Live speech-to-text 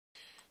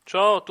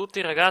Ciao a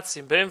tutti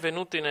ragazzi,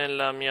 benvenuti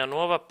nella mia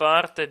nuova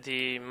parte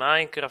di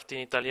Minecraft in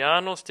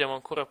italiano. Stiamo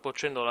ancora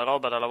cuocendo la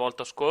roba dalla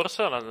volta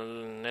scorsa.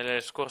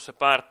 Nelle scorse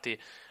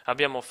parti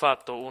abbiamo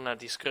fatto una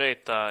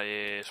discreta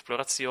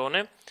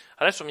esplorazione.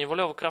 Adesso mi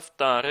volevo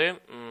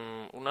craftare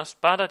una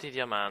spada di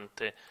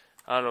diamante.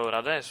 Allora,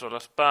 adesso la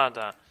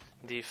spada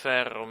di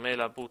ferro me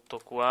la butto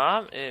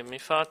qua e mi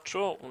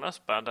faccio una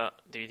spada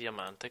di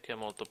diamante che è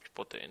molto più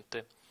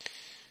potente.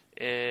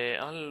 E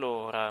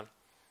allora.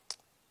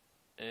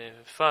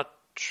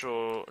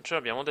 Faccio. Cioè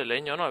abbiamo del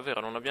legno? No, è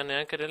vero, non abbiamo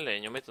neanche del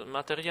legno.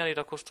 Materiali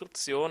da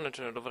costruzione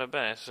ce ne dovrebbe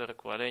essere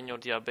qua. Legno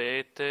di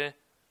abete.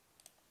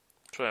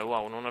 Cioè,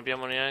 wow, non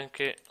abbiamo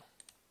neanche.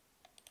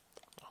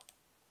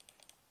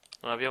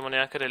 Non abbiamo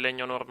neanche del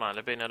legno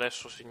normale. Bene,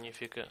 adesso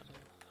significa.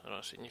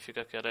 Allora,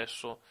 significa che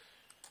adesso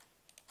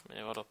me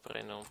ne vado a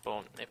prendere un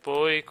po'. E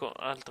poi,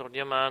 altro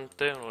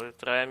diamante, uno dei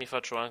tre, mi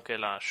faccio anche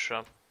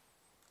l'ascia.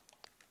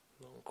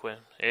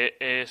 Dunque,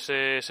 e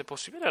se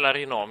possibile la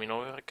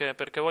rinomino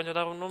perché voglio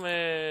dare un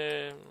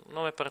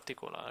nome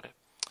particolare.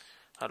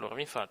 Allora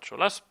mi faccio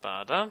la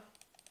spada,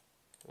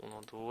 1,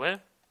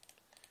 2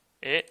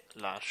 e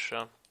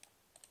l'ascia.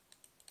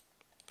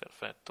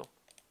 Perfetto.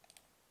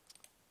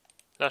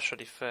 L'ascia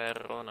di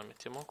ferro la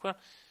mettiamo qua.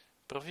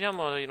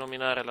 Proviamo a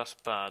rinominare la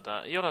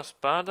spada. Io la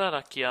spada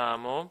la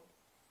chiamo.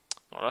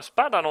 No, la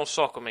spada non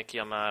so come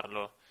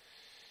chiamarlo.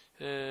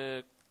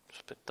 Eh,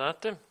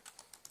 Aspettate.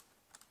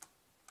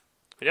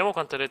 Vediamo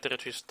quante lettere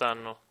ci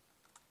stanno.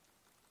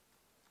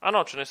 Ah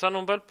no, ce ne stanno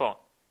un bel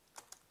po'.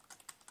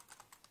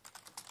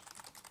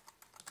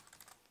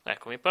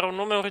 Ecco, mi pare un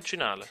nome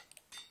originale.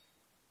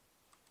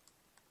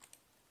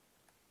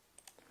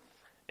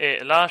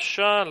 E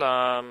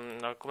l'ascia,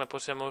 come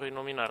possiamo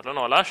rinominarla?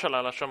 No, l'ascia la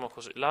lasciamo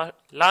così. La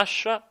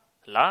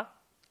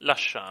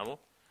lasciamo.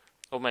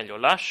 O meglio,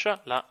 la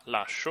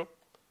lascio.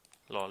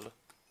 Lol.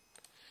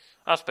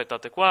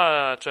 Aspettate,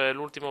 qua c'è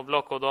l'ultimo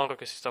blocco d'oro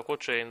che si sta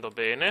cuocendo,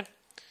 bene.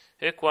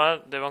 E qua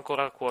deve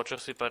ancora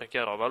cuocersi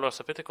parecchia roba. Allora,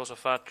 sapete cosa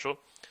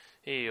faccio?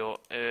 Io,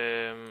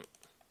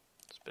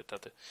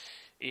 aspettate.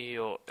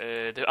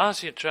 Ah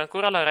sì, c'è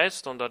ancora la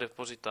redstone da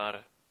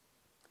depositare.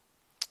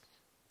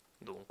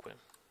 Dunque,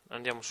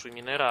 andiamo sui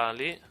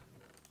minerali.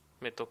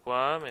 Metto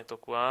qua, metto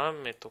qua,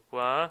 metto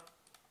qua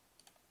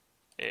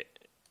e,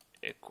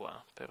 e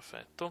qua.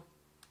 Perfetto.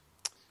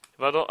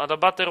 Vado ad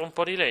abbattere un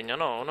po' di legna.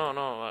 No, no,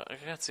 no,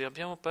 ragazzi,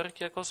 abbiamo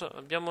parecchie cose.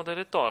 Abbiamo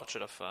delle torce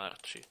da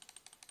farci.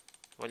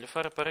 Voglio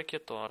fare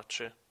parecchie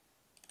torce.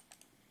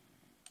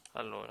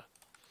 Allora.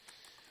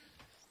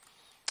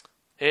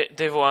 E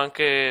devo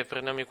anche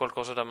prendermi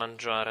qualcosa da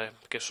mangiare.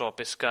 Che so,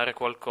 pescare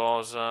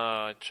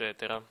qualcosa,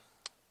 eccetera.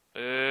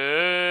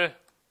 E...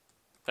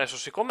 Adesso,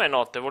 siccome è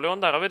notte, volevo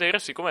andare a vedere,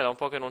 siccome è da un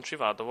po' che non ci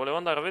vado, volevo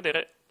andare a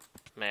vedere.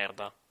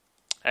 Merda.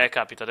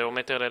 Capita, devo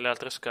mettere delle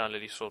altre scale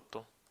lì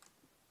sotto.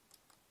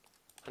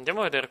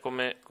 Andiamo a vedere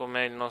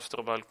com'è il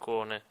nostro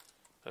balcone.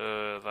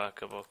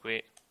 Vacca,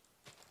 qui.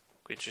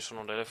 Qui ci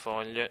sono delle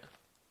foglie.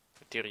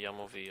 E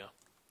tiriamo via.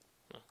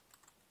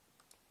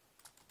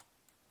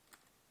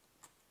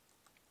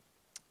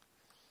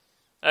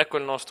 Ecco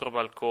il nostro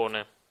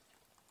balcone.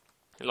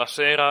 La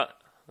sera,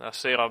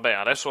 beh,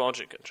 adesso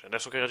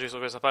che registro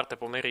questa parte è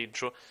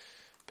pomeriggio,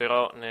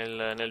 però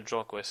nel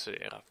gioco è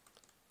sera.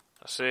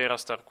 La sera,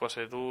 star qua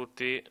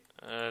seduti,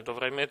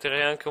 dovrei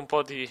mettere anche un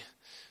po' di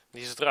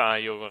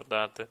sdraio,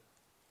 guardate.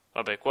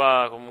 Vabbè,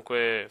 qua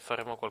comunque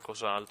faremo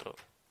qualcos'altro,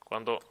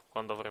 quando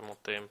avremo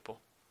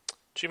tempo.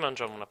 Ci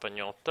mangiamo una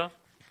pagnotta.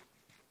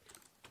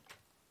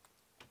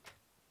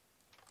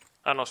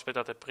 Ah no,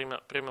 aspettate, prima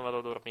vado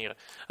a dormire.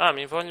 Ah,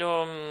 mi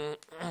voglio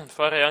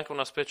fare anche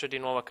una specie di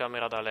nuova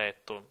camera da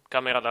letto.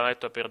 Camera da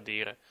letto è per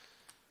dire.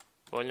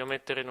 Voglio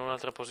mettere in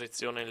un'altra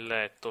posizione il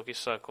letto.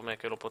 Chissà com'è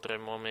che lo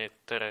potremmo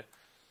mettere.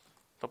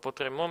 Lo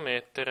potremmo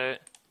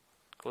mettere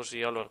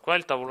così. Allora, qua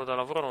il tavolo da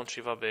lavoro non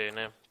ci va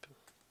bene.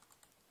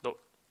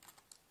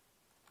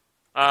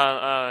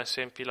 Si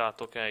è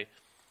impilato, ok.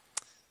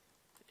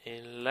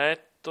 Il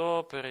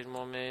letto per il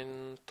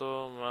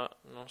momento, ma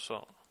non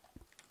so.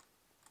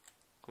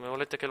 Come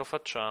volete che lo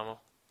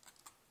facciamo?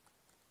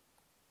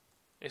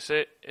 E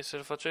se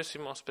lo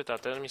facessimo?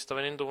 Aspettate, mi sta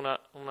venendo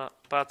una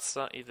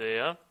pazza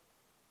idea.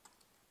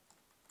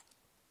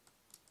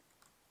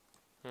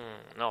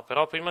 No,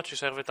 però prima ci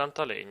serve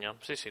tanta legna.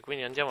 Sì, sì,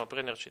 quindi andiamo a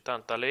prenderci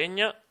tanta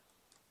legna.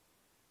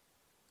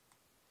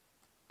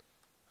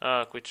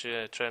 Ah, qui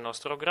c'è il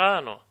nostro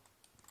grano.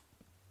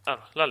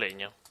 Ah, la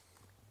legna.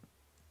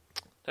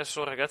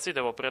 Adesso ragazzi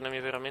devo prendermi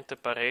veramente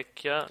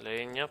parecchia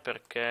legna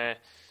perché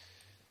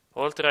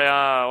oltre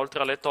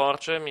alle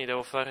torce mi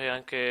devo fare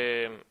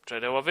anche, cioè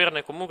devo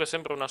averne comunque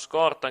sempre una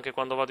scorta anche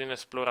quando vado in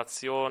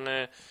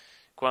esplorazione,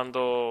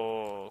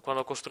 quando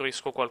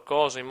costruisco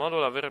qualcosa, in modo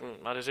da avere,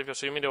 ad esempio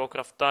se io mi devo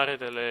craftare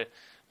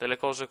delle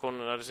cose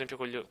ad esempio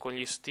con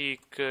gli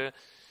stick,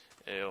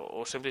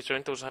 o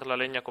semplicemente usare la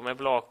legna come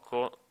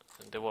blocco,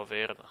 devo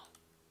averla.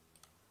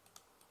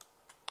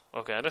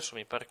 Ok, adesso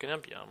mi pare che ne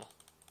abbiamo.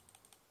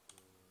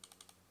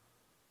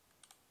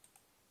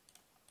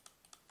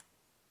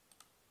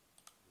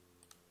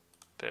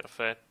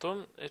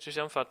 Perfetto, e ci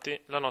siamo fatti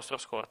la nostra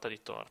scorta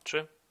di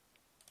torce.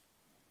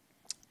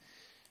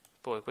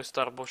 Poi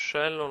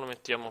quest'arboscello lo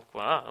mettiamo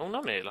qua. Ah,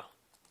 una mela.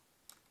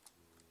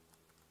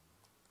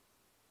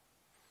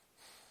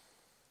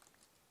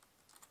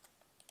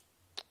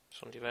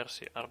 Sono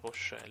diversi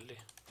arboscelli.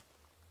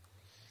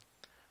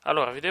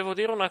 Allora, vi devo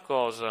dire una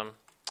cosa.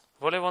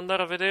 Volevo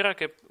andare a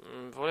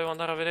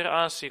vedere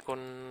ah sì,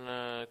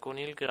 con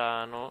il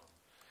grano.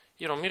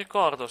 Io non mi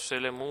ricordo se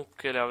le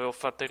mucche le avevo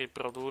fatte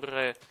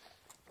riprodurre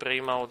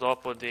prima o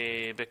dopo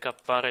di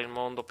backuppare il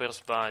mondo per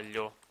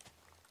sbaglio.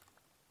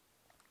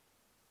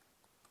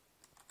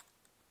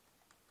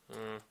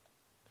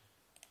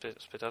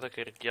 Aspettate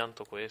che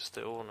ripianto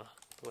queste. 1,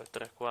 2,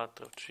 3,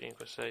 4,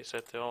 5, 6,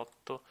 7,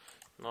 8,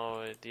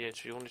 9,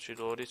 10, 11,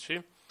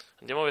 12.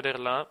 Andiamo a vedere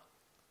là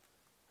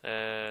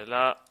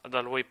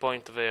dal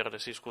waypoint verde.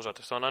 Sì,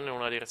 scusate, sto andando in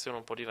una direzione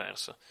un po'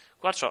 diversa.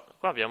 Qua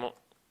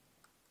abbiamo...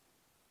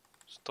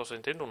 Sto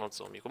sentendo uno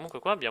zombie. Comunque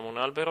qua abbiamo un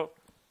albero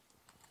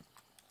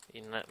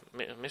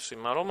messo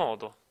in malo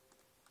modo.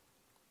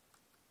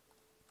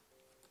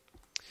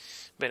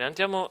 Bene,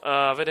 andiamo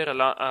a vedere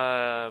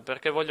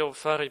perché voglio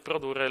far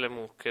riprodurre le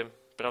mucche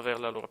per avere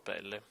la loro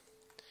pelle.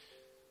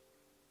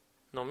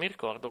 Non mi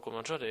ricordo, come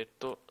ho già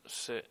detto,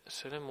 se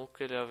le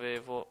mucche le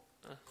avevo...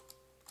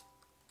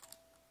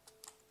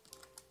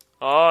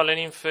 Oh, le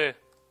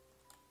ninfe!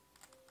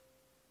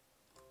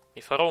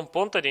 Mi farò un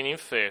ponte di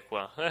ninfe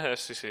qua.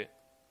 Sì, sì.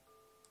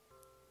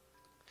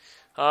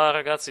 Ah,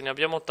 ragazzi, ne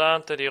abbiamo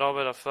tante di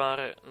robe da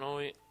fare.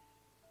 Noi...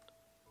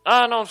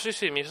 Ah, no, sì,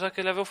 sì, mi sa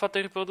che le avevo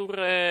fatte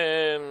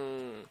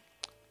riprodurre...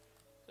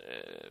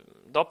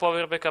 dopo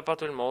aver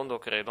backuppato il mondo,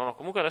 credo. No,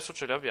 comunque adesso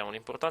ce le abbiamo,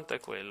 l'importante è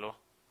quello.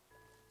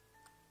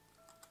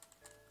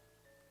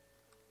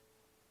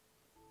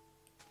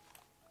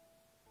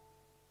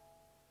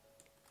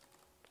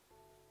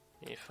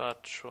 Mi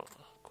faccio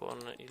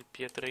con il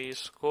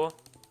pietrisco.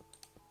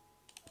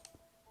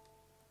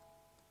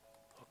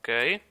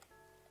 Ok.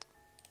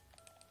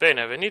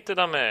 Bene, venite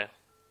da me.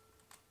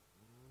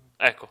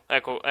 Ecco,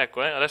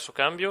 adesso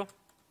cambio.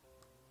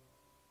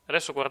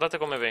 Adesso guardate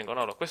come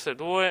vengono. Allora, queste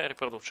due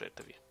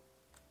riproducetevi.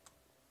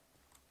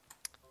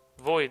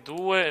 Voi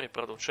due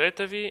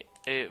riproducetevi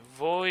e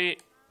voi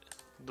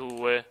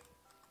due.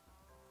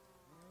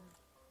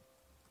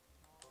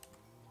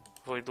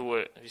 Voi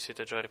due vi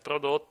siete già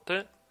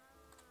riprodotte.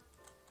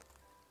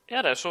 E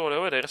adesso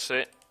volevo vedere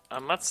se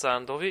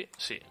ammazzandovi,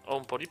 sì, ho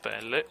un po' di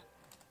pelle.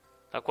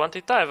 La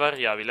quantità è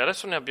variabile,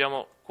 adesso ne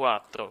abbiamo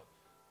 4.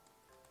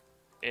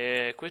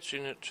 E qui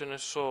ce ne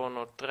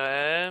sono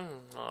 3.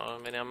 No,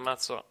 me ne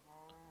ammazzo.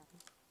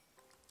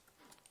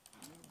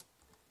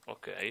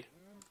 Ok.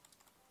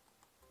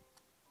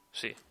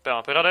 Sì,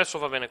 però per adesso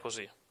va bene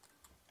così.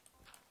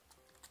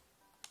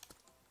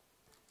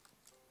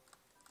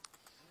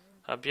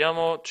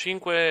 Abbiamo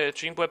 5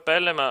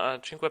 pelle,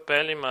 5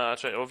 pelli, ma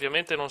cioè,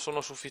 ovviamente non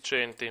sono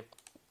sufficienti.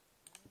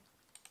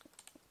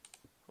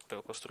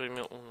 Devo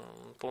costruirmi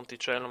un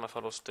ponticello, ma fa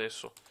lo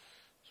stesso.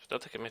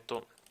 Aspettate che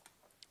metto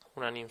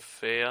una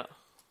ninfea.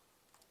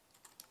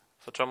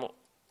 Facciamo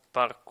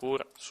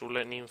parkour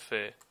sulle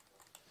ninfee.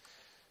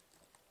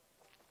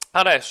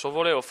 Adesso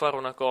volevo fare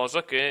una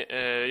cosa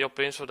che io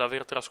penso di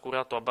aver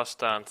trascurato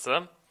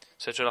abbastanza,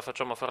 se ce la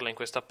facciamo a farla in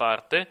questa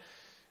parte.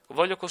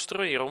 Voglio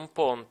costruire un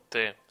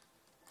ponte.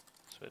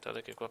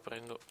 Aspettate che qua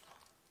prendo...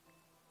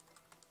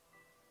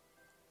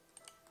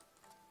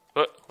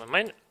 come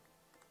mai...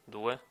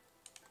 2?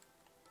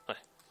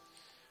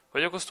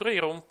 Voglio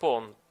costruire un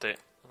ponte.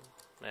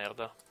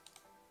 Merda.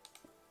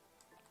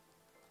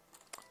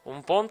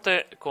 Un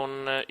ponte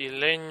con il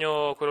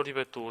legno, quello di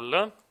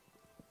betulla.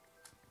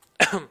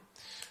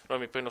 Allora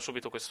mi prendo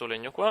subito questo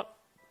legno qua.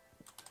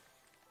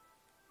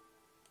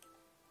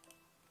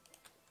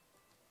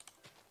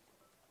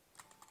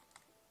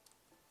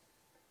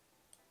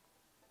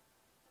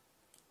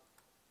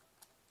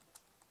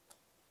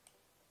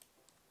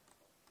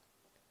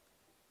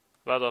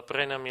 Vado a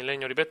prendermi il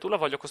legno di betulla.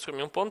 Voglio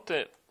costruirmi un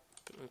ponte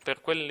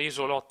per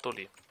quell'isolotto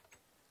lì.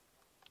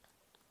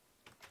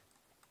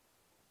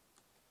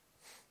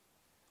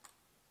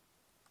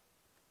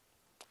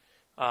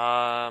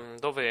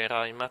 Dove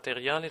era? I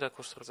materiali da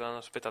costruzione.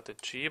 Aspettate,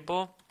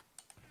 cibo.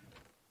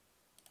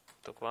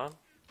 Tutto qua.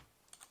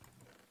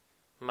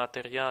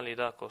 Materiali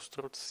da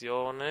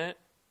costruzione.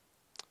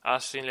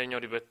 Assi in legno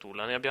di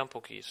betulla. Ne abbiamo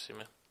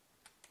pochissime.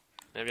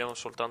 Ne abbiamo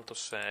soltanto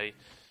 6.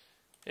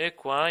 E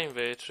qua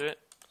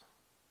invece,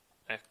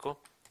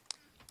 ecco,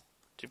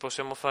 ci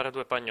possiamo fare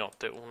 2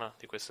 pagnotte. Una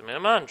di queste me ne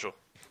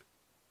mangio.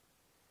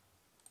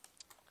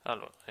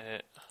 Allora,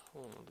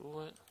 1,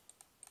 2...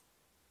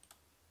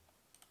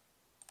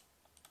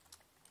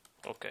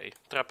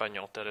 Ok, 3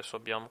 pagnotte adesso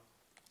abbiamo.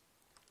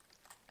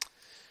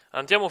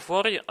 Andiamo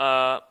fuori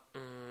ad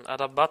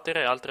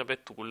abbattere altre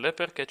betulle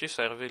perché ci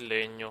serve il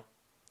legno.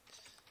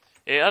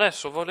 E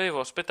adesso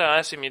volevo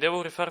aspettare, sì, mi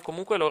devo rifare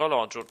comunque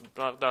l'orologio.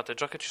 Guardate,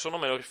 già che ci sono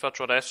me lo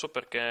rifaccio adesso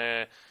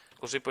perché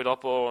così poi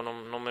dopo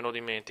non me lo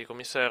dimentico.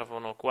 Mi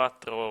servono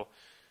 4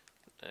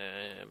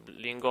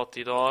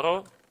 lingotti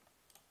d'oro,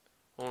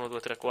 1, 2,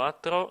 3,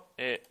 4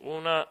 e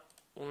una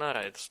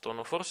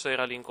redstone. Forse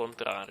era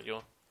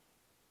l'incontrario.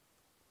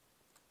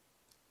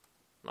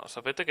 No,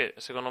 sapete che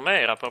secondo me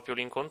era proprio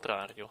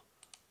l'incontrario.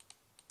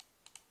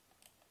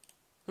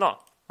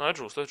 No, no, è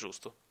giusto, è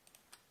giusto.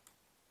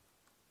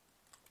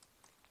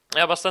 È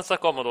abbastanza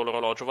comodo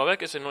l'orologio, vabbè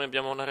che se noi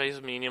abbiamo una raise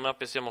minima,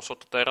 pensiamo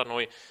sottoterra,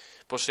 noi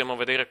possiamo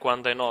vedere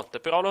quando è notte,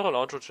 però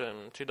l'orologio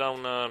ci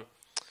dà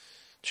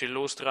ci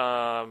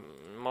illustra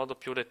in modo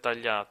più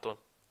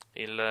dettagliato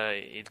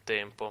il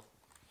tempo.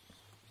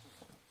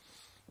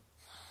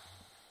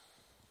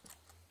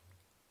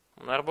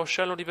 Un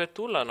arboscello di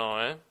betulla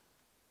no, eh?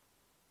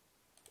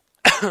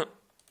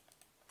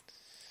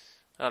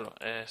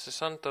 Allora,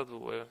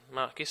 62,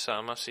 ma chissà,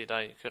 ma sì,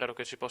 dai, credo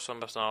che ci possano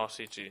bastare, no,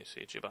 sì,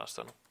 sì, ci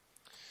bastano.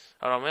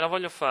 Allora, me la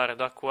voglio fare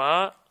da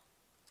qua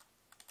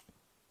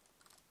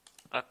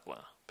a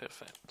qua,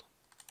 perfetto.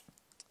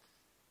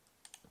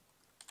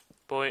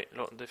 Poi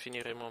lo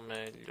definiremo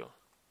meglio.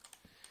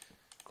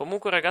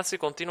 Comunque ragazzi,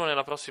 continuo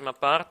nella prossima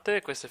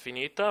parte, questa è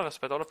finita, vi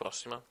aspetto alla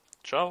prossima.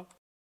 Ciao!